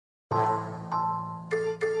Hey,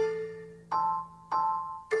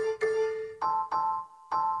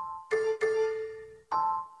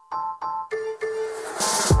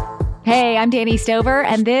 I'm Danny Stover,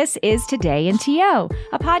 and this is Today in TO,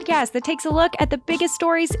 a podcast that takes a look at the biggest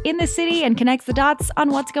stories in the city and connects the dots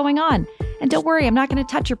on what's going on. And don't worry, I'm not going to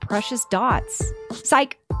touch your precious dots.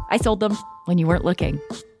 Psych, I sold them when you weren't looking.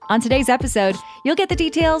 On today's episode, you'll get the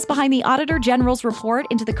details behind the Auditor General's report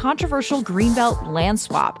into the controversial Greenbelt land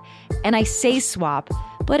swap. And I say swap,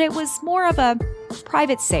 but it was more of a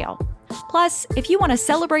private sale. Plus, if you want to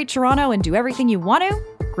celebrate Toronto and do everything you want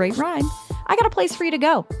to, great rhyme, I got a place for you to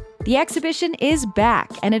go. The exhibition is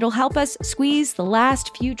back, and it'll help us squeeze the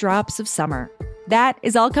last few drops of summer. That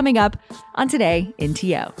is all coming up on Today in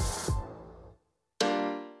TO.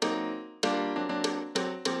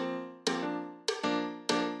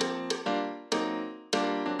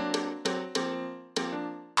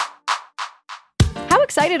 How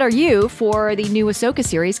excited are you for the new Ahsoka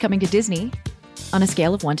series coming to Disney on a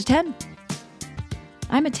scale of 1 to 10?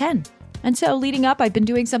 I'm a 10. And so leading up, I've been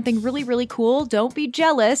doing something really, really cool. Don't be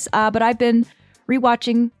jealous, but I've been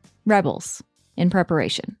rewatching Rebels in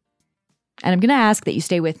preparation. And I'm going to ask that you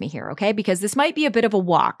stay with me here, okay? Because this might be a bit of a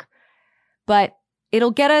walk, but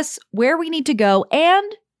it'll get us where we need to go,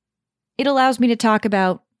 and it allows me to talk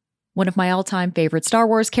about one of my all-time favorite Star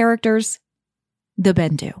Wars characters, the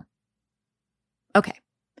Bendu. Okay,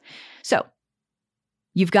 so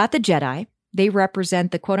you've got the Jedi. They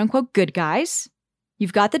represent the quote-unquote good guys.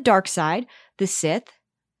 You've got the dark side, the Sith,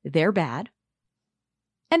 they're bad.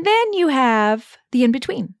 And then you have the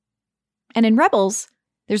in-between. And in Rebels,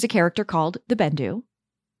 there's a character called the Bendu.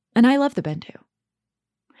 And I love the Bendu.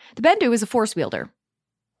 The Bendu is a force wielder.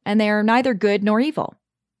 And they are neither good nor evil.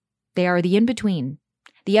 They are the in-between,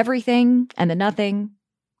 the everything and the nothing,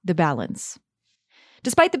 the balance.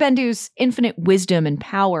 Despite the Bendu's infinite wisdom and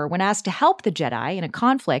power, when asked to help the Jedi in a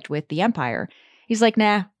conflict with the Empire, he's like,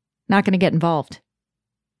 nah, not going to get involved.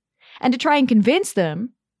 And to try and convince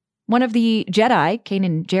them, one of the Jedi,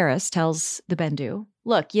 Kanan Jarrus, tells the Bendu,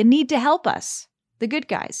 look, you need to help us, the good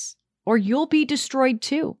guys, or you'll be destroyed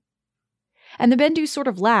too. And the Bendu sort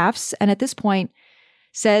of laughs, and at this point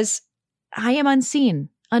says, I am unseen,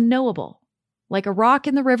 unknowable, like a rock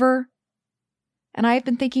in the river. And I have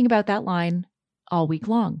been thinking about that line all week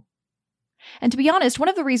long. And to be honest, one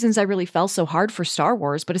of the reasons I really fell so hard for Star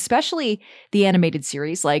Wars, but especially the animated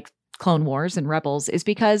series like Clone Wars and Rebels, is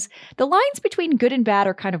because the lines between good and bad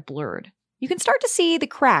are kind of blurred. You can start to see the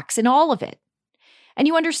cracks in all of it. And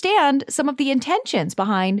you understand some of the intentions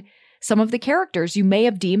behind some of the characters you may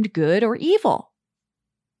have deemed good or evil.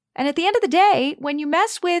 And at the end of the day, when you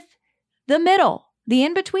mess with the middle, the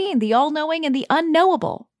in-between, the all-knowing and the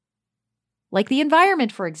unknowable, like the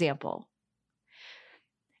environment, for example,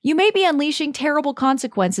 you may be unleashing terrible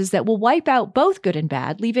consequences that will wipe out both good and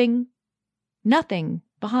bad, leaving nothing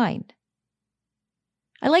behind.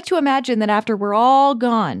 I like to imagine that after we're all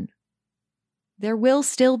gone, there will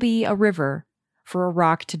still be a river for a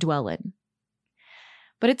rock to dwell in.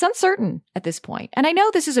 But it's uncertain at this point. And I know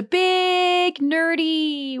this is a big,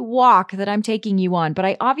 nerdy walk that I'm taking you on, but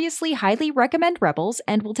I obviously highly recommend Rebels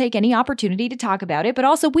and will take any opportunity to talk about it. But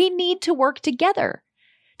also, we need to work together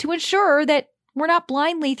to ensure that we're not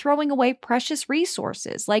blindly throwing away precious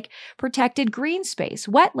resources like protected green space,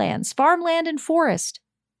 wetlands, farmland, and forest,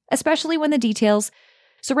 especially when the details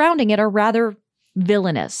surrounding it are rather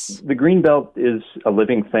villainous. The Greenbelt is a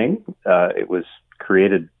living thing. It was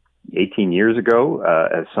created 18 years ago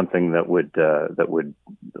as something that would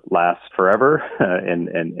last forever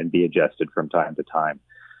and be adjusted from time to time.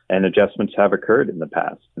 And adjustments have occurred in the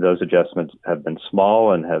past. Those adjustments have been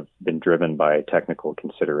small and have been driven by technical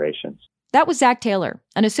considerations. That was Zach Taylor,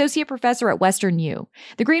 an associate professor at Western U.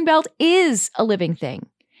 The Greenbelt is a living thing.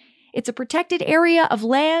 It's a protected area of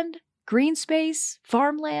land, green space,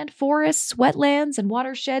 farmland, forests, wetlands, and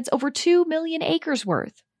watersheds, over 2 million acres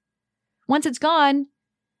worth. Once it's gone,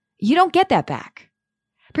 you don't get that back.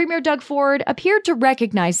 Premier Doug Ford appeared to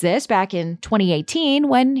recognize this back in 2018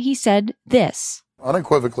 when he said this.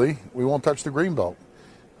 Unequivocally, we won't touch the Greenbelt.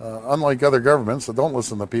 Unlike other governments that don't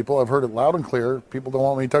listen to people, I've heard it loud and clear. People don't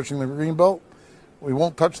want me touching the Greenbelt. We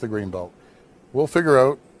won't touch the Greenbelt. We'll figure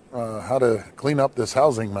out how to clean up this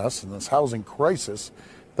housing mess and this housing crisis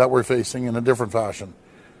that we're facing in a different fashion.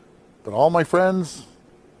 But all my friends,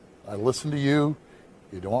 I listen to you.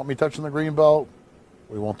 You don't want me touching the Greenbelt.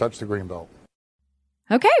 We won't touch the Greenbelt.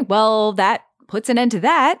 Okay, well, that puts an end to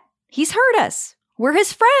that. He's heard us. We're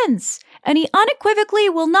his friends, and he unequivocally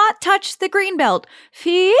will not touch the Greenbelt.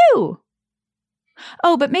 Phew!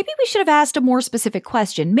 Oh, but maybe we should have asked a more specific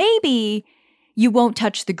question. Maybe You won't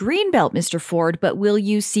touch the Greenbelt, Mr. Ford, but will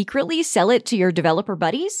you secretly sell it to your developer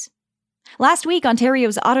buddies? Last week,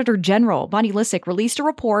 Ontario's Auditor General, Bonnie Lysyk, released a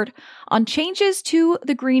report on changes to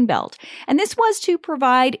the Greenbelt. And this was to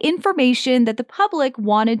provide information that the public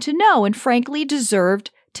wanted to know and frankly deserved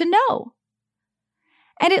to know.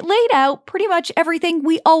 And it laid out pretty much everything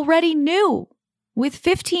we already knew, with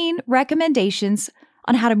 15 recommendations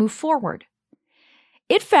on how to move forward.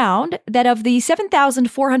 It found that of the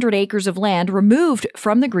 7,400 acres of land removed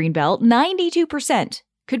from the Greenbelt, 92%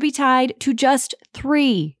 could be tied to just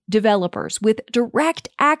 3 developers with direct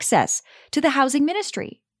access to the housing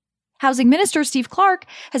ministry. Housing Minister Steve Clark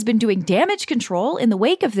has been doing damage control in the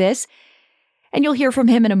wake of this, and you'll hear from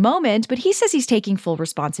him in a moment, but he says he's taking full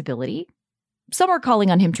responsibility. Some are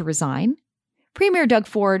calling on him to resign. Premier Doug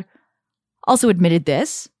Ford also admitted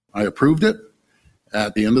this. I approved it.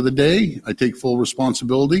 At the end of the day, I take full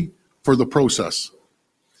responsibility for the process.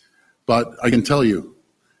 But I can tell you,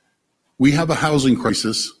 we have a housing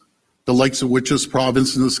crisis, the likes of which this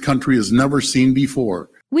province and this country has never seen before.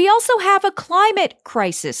 We also have a climate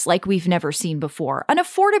crisis like we've never seen before, an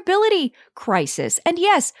affordability crisis. And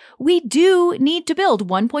yes, we do need to build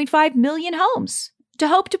 1.5 million homes to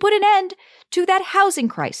hope to put an end to that housing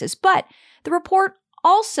crisis. But the report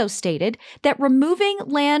also stated that removing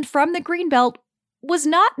land from the Greenbelt was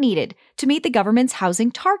not needed to meet the government's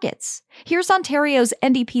housing targets. Here's Ontario's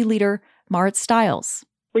NDP leader, Marit Stiles.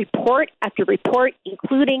 Report after report,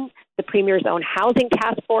 including the Premier's own housing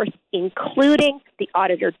task force, including the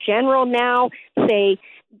Auditor General now, say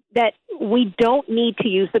that we don't need to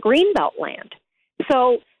use the Greenbelt land.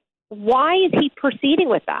 So why is he proceeding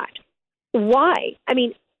with that? Why? I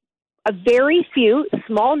mean, a very few,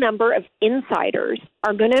 small number of insiders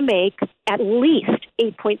are going to make at least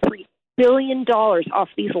 $8.3 billion off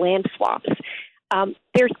these land swaps.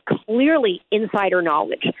 There's clearly insider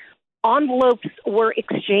knowledge. Envelopes were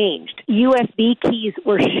exchanged. USB keys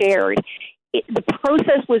were shared. The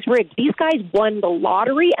process was rigged. These guys won the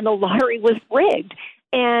lottery, and the lottery was rigged.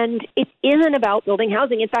 And it isn't about building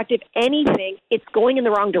housing. In fact, if anything, it's going in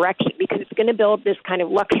the wrong direction because it's going to build this kind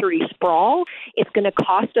of luxury sprawl. It's going to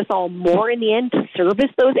cost us all more in the end to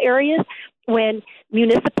service those areas when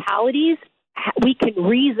municipalities, we can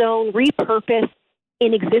rezone, repurpose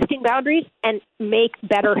in existing boundaries and make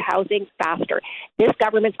better housing faster. This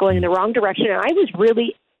government's going in the wrong direction, and I was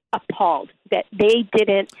really appalled that they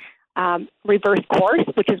didn't reverse course,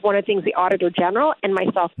 which is one of the things the Auditor General and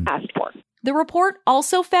myself asked for. The report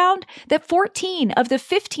also found that 14 of the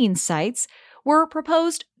 15 sites were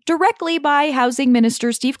proposed directly by Housing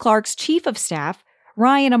Minister Steve Clark's Chief of Staff,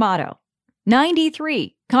 Ryan Amato.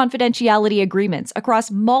 93 confidentiality agreements across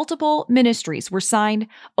multiple ministries were signed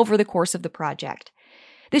over the course of the project.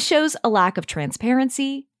 This shows a lack of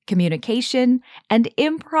transparency, communication, and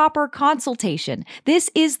improper consultation. This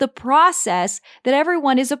is the process that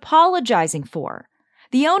everyone is apologizing for.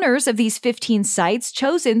 The owners of these 15 sites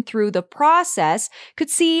chosen through the process could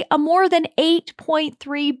see a more than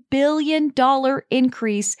 $8.3 billion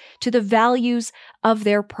increase to the values of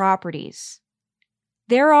their properties.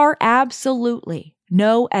 There are absolutely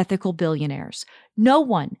no ethical billionaires. No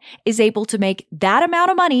one is able to make that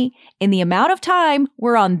amount of money in the amount of time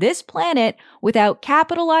we're on this planet without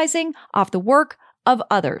capitalizing off the work of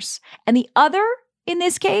others. And the other, in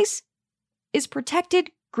this case, is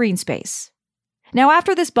protected green space. Now,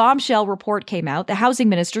 after this bombshell report came out, the housing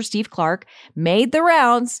minister, Steve Clark, made the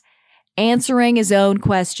rounds answering his own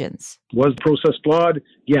questions. Was the process flawed?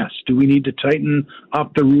 Yes. Do we need to tighten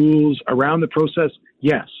up the rules around the process?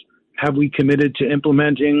 Yes. Have we committed to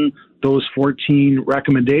implementing those 14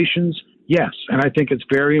 recommendations? Yes. And I think it's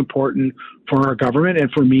very important for our government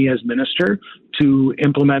and for me as minister to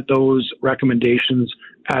implement those recommendations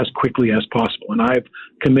as quickly as possible. And I've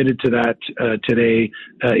committed to that today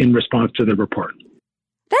in response to the report.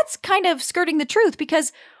 That's kind of skirting the truth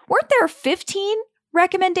because weren't there 15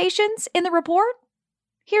 recommendations in the report?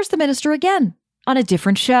 Here's the minister again on a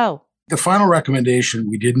different show. The final recommendation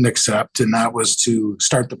we didn't accept, and that was to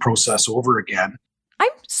start the process over again. I'm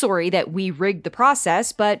sorry that we rigged the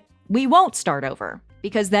process, but we won't start over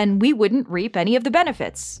because then we wouldn't reap any of the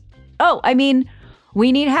benefits. Oh, I mean,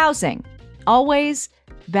 we need housing. Always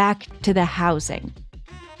back to the housing.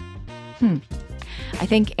 I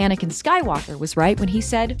think Anakin Skywalker was right when he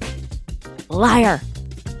said, liar.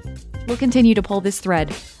 We'll continue to pull this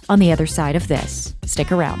thread on the other side of this.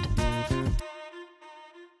 Stick around.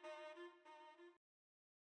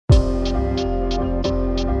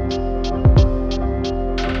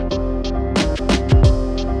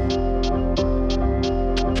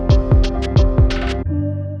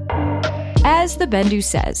 As the Bendu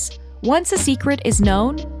says, once a secret is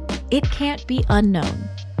known, it can't be unknown.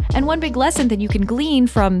 And one big lesson that you can glean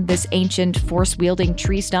from this ancient, force-wielding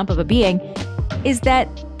tree stump of a being is that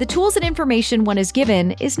the tools and information one is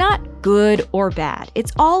given is not good or bad.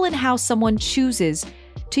 It's all in how someone chooses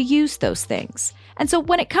to use those things. And so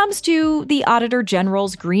when it comes to the Auditor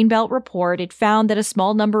General's Greenbelt report, it found that a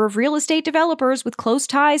small number of real estate developers with close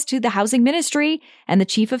ties to the housing ministry and the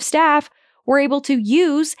chief of staff were able to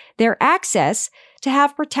use their access to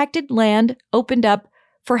have protected land opened up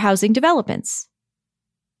for housing developments.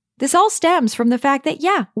 This all stems from the fact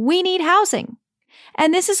that, we need housing.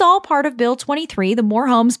 And this is all part of Bill 23, the More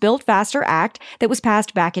Homes Built Faster Act that was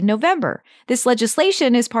passed back in November. This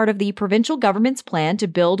legislation is part of the provincial government's plan to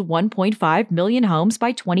build 1.5 million homes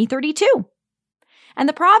by 2032. And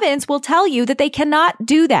the province will tell you that they cannot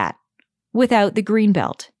do that without the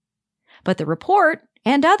Greenbelt. But the report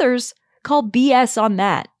and others call BS on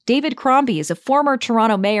that. David Crombie is a former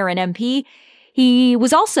Toronto mayor and MP. He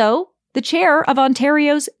was also the chair of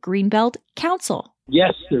Ontario's Greenbelt Council.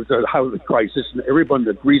 Yes, there's a housing crisis, and everyone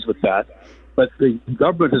agrees with that, but the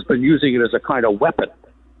government has been using it as a kind of weapon.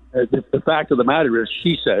 The fact of the matter is,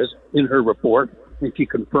 she says in her report, and she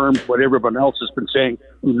confirms what everyone else has been saying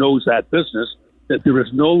who knows that business, that there is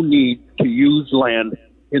no need to use land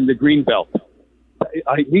in the Greenbelt.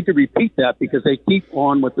 I need to repeat that because they keep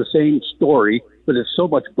on with the same story, but it's so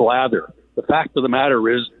much blather. The fact of the matter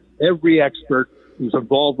is, every expert who's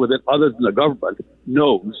involved with it other than the government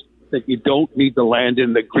knows that you don't need the land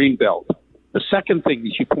in the Greenbelt. The second thing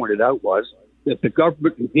that she pointed out was that the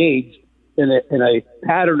government engaged in a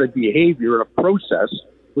pattern of behavior and a process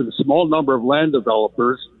with a small number of land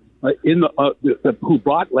developers who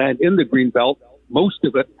bought land in the Greenbelt, most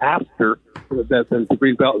of it after the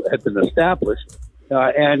Greenbelt had been established,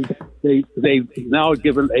 and they've now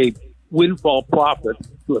given a windfall profit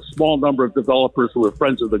to a small number of developers who are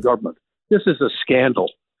friends of the government. This is a scandal.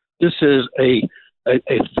 This is a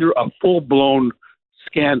full-blown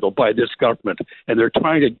scandal by this government, and they're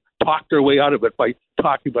trying to talk their way out of it by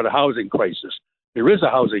talking about a housing crisis. There is a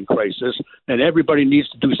housing crisis, and everybody needs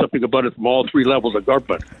to do something about it from all three levels of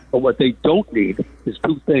government. But what they don't need is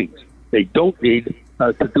two things. They don't need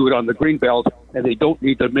to do it on the Greenbelt, and they don't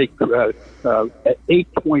need to make an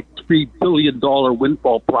 $8.3 billion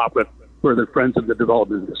windfall profit for their friends in the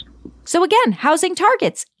development industry. So again, housing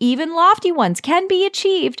targets, even lofty ones, can be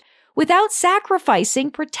achieved without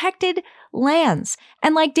sacrificing protected lands.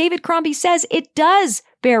 And like David Crombie says, it does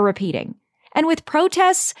bear repeating. And with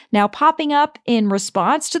protests now popping up in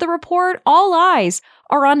response to the report, all eyes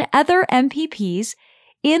are on other MPPs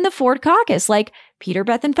in the Ford caucus, like Peter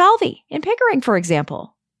Bethlenfalvy in Pickering, for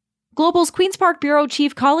example. Global's Queen's Park Bureau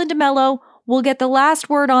Chief Colin DeMello will get the last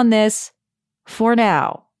word on this for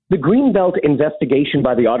now. The Greenbelt investigation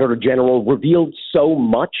by the Auditor General revealed so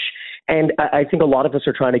much. And I think a lot of us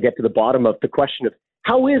are trying to get to the bottom of the question of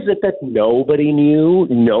how is it that nobody knew,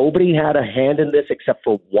 nobody had a hand in this except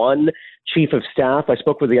for one chief of staff. I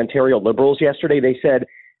spoke with the Ontario Liberals yesterday. They said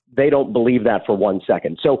they don't believe that for 1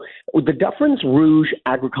 second. So the Dufferin Rouge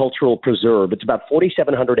Agricultural Preserve, it's about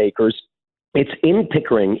 4,700 acres. It's in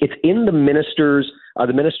Pickering. It's in the Minister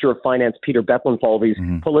of Finance, Peter Bethlenfalvy's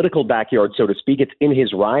political backyard, so to speak. It's in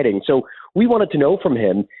his riding. So we wanted to know from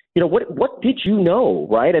him, what did you know,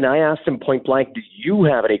 right? And I asked him point blank, do you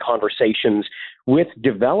have any conversations with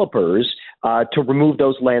developers to remove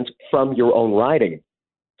those lands from your own riding?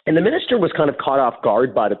 And the minister was kind of caught off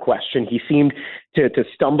guard by the question. He seemed to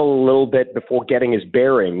stumble a little bit before getting his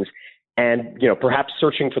bearings. And, perhaps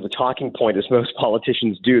searching for the talking point, as most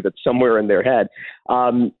politicians do, that's somewhere in their head.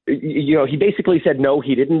 He basically said, no,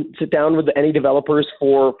 he didn't sit down with any developers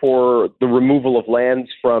for the removal of lands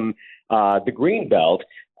from the Greenbelt.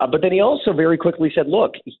 But then he also very quickly said,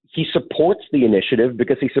 look, he supports the initiative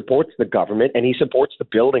because he supports the government and he supports the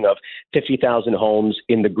building of 50,000 homes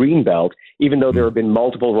in the Greenbelt, even though there have been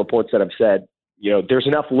multiple reports that have said, there's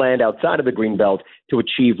enough land outside of the Greenbelt to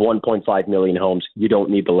achieve 1.5 million homes. You don't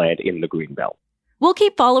need the land in the Greenbelt. We'll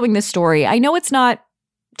keep following this story. I know it's not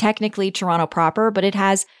technically Toronto proper, but it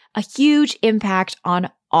has a huge impact on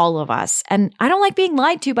all of us. And I don't like being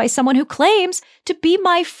lied to by someone who claims to be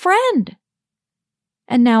my friend.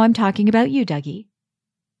 And now I'm talking about you, Dougie.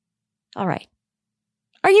 All right.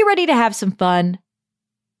 Are you ready to have some fun?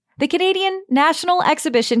 The Canadian National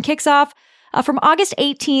Exhibition kicks off from August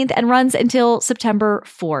 18th and runs until September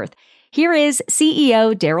 4th. Here is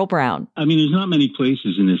CEO Daryl Brown. I mean, there's not many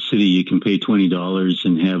places in this city you can pay $20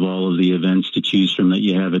 and have all of the events to choose from that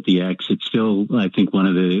you have at the X. It's still, I think, one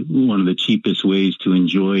of the cheapest ways to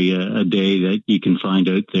enjoy a day that you can find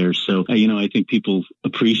out there. So, I think people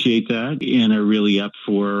appreciate that and are really up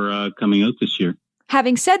for coming out this year.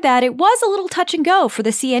 Having said that, it was a little touch and go for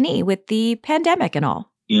the CNE with the pandemic and all.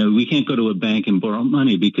 We can't go to a bank and borrow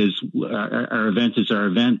money because our event is our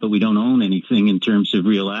event, but we don't own anything in terms of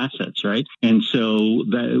real assets, right? And so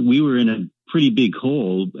that we were in a pretty big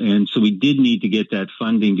hole. And so we did need to get that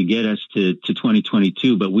funding to get us to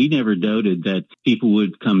 2022, but we never doubted that people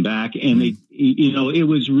would come back. And it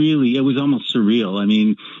was almost surreal. I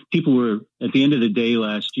mean, people were at the end of the day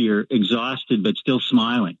last year exhausted, but still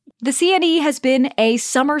smiling. The CNE has been a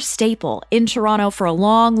summer staple in Toronto for a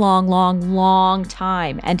long, long, long, long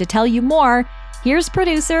time. And to tell you more, here's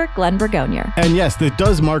producer Glenn Burgonier. And yes, it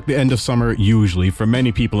does mark the end of summer usually for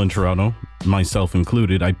many people in Toronto, myself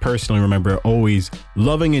included. I personally remember always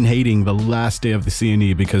loving and hating the last day of the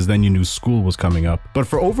CNE because then you knew school was coming up. But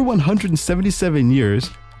for over 177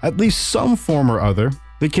 years, at least some form or other,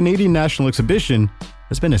 the Canadian National Exhibition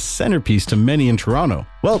has been a centerpiece to many in Toronto.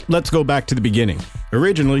 Well, let's go back to the beginning.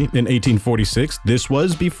 Originally, in 1846, this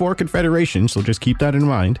was before Confederation, so just keep that in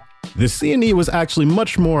mind. The CNE was actually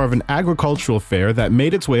much more of an agricultural fair that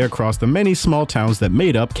made its way across the many small towns that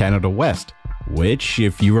made up Canada West, which,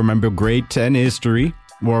 if you remember grade 10 history,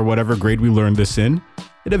 or whatever grade we learned this in,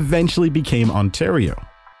 it eventually became Ontario.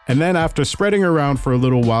 And then after spreading around for a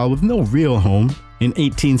little while with no real home, in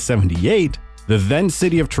 1878, the then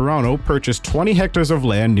city of Toronto purchased 20 hectares of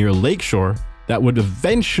land near Lakeshore that would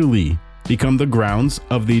eventually become the grounds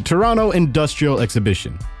of the Toronto Industrial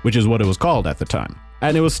Exhibition, which is what it was called at the time.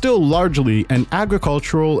 And it was still largely an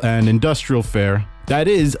agricultural and industrial fair, that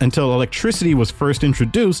is, until electricity was first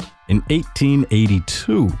introduced in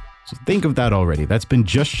 1882. So think of that already. That's been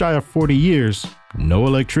just shy of 40 years. No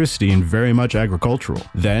electricity and very much agricultural.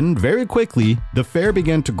 Then, very quickly, the fair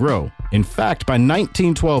began to grow. In fact, by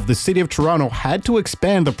 1912, the city of Toronto had to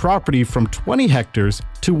expand the property from 20 hectares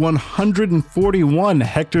to 141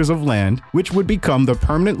 hectares of land, which would become the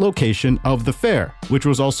permanent location of the fair, which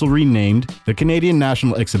was also renamed the Canadian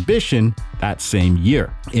National Exhibition that same year.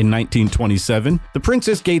 In 1927, the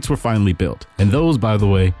Princess Gates were finally built. And those, by the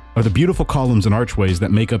way, are the beautiful columns and archways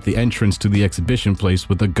that make up the entrance to the exhibition place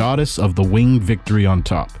with the goddess of the winged victory on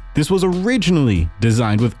top. This was originally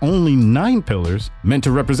designed with only 9 pillars, meant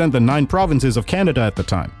to represent the 9 provinces of Canada at the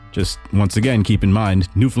time. Just once again, keep in mind,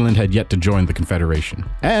 Newfoundland had yet to join the Confederation.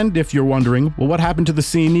 And if you're wondering, well, what happened to the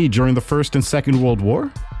CNE during the First and Second World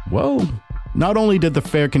War? Well, not only did the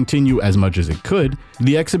fair continue as much as it could,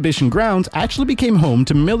 the exhibition grounds actually became home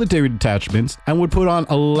to military detachments and would put on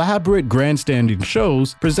elaborate grandstanding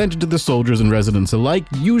shows presented to the soldiers and residents alike,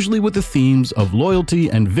 usually with the themes of loyalty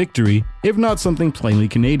and victory, if not something plainly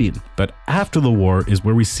Canadian. But after the war is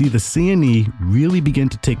where we see the CNE really begin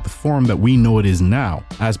to take the form that we know it is now,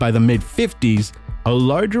 as by the mid-50s, a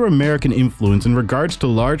larger American influence in regards to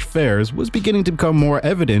large fairs was beginning to become more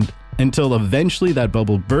evident, until eventually that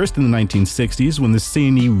bubble burst in the 1960s when the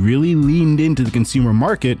CNE really leaned into the consumer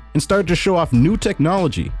market and started to show off new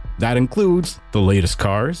technology. That includes the latest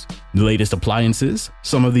cars, the latest appliances,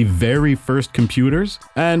 some of the very first computers,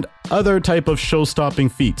 and other type of show-stopping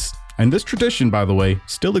feats. And this tradition, by the way,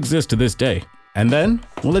 still exists to this day. And then,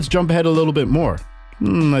 well, let's jump ahead a little bit more.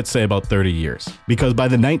 Let's say about 30 years. Because by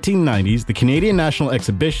the 1990s, the Canadian National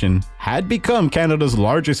Exhibition had become Canada's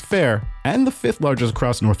largest fair, and the 5th largest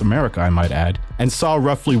across North America, I might add, and saw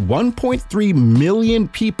roughly 1.3 million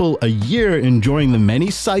people a year enjoying the many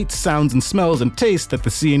sights, sounds, and smells and tastes that the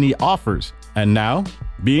CNE offers. And now,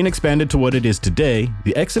 being expanded to what it is today,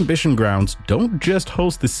 the exhibition grounds don't just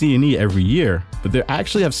host the CNE every year, but they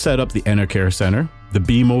actually have set up the Enercare Center, the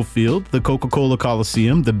BMO Field, the Coca-Cola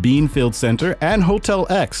Coliseum, the Beanfield Center, and Hotel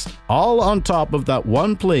X, all on top of that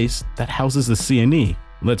one place that houses the CNE.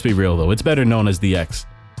 Let's be real though, it's better known as the X.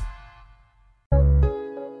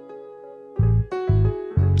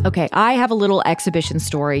 Okay, I have a little exhibition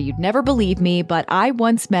story. You'd never believe me, but I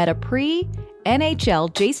once met a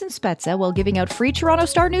pre-NHL Jason Spezza while giving out free Toronto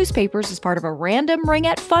Star newspapers as part of a random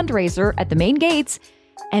ringette fundraiser at the main gates,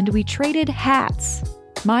 and we traded hats.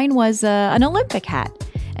 Mine was an Olympic hat,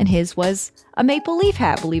 and his was a Maple Leaf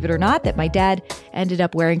hat, believe it or not, that my dad ended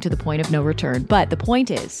up wearing to the point of no return. But the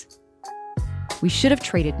point is, we should have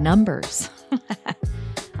traded numbers.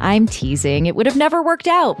 I'm teasing. It would have never worked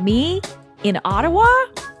out. Me in Ottawa?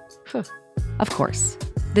 Of course.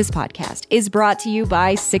 This podcast is brought to you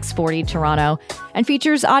by 640 Toronto and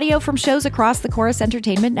features audio from shows across the Chorus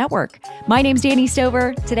Entertainment Network. My name's Danny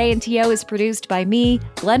Stover. Today in TO is produced by me,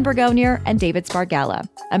 Glenn Burgonier, and David Spargala.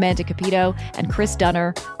 Amanda Capito and Chris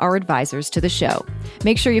Dunner are advisors to the show.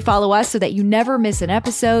 Make sure you follow us so that you never miss an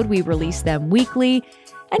episode. We release them weekly.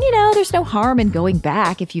 And there's no harm in going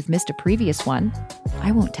back if you've missed a previous one.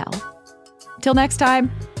 I won't tell. Till next time,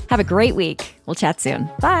 have a great week. We'll chat soon.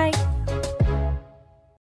 Bye.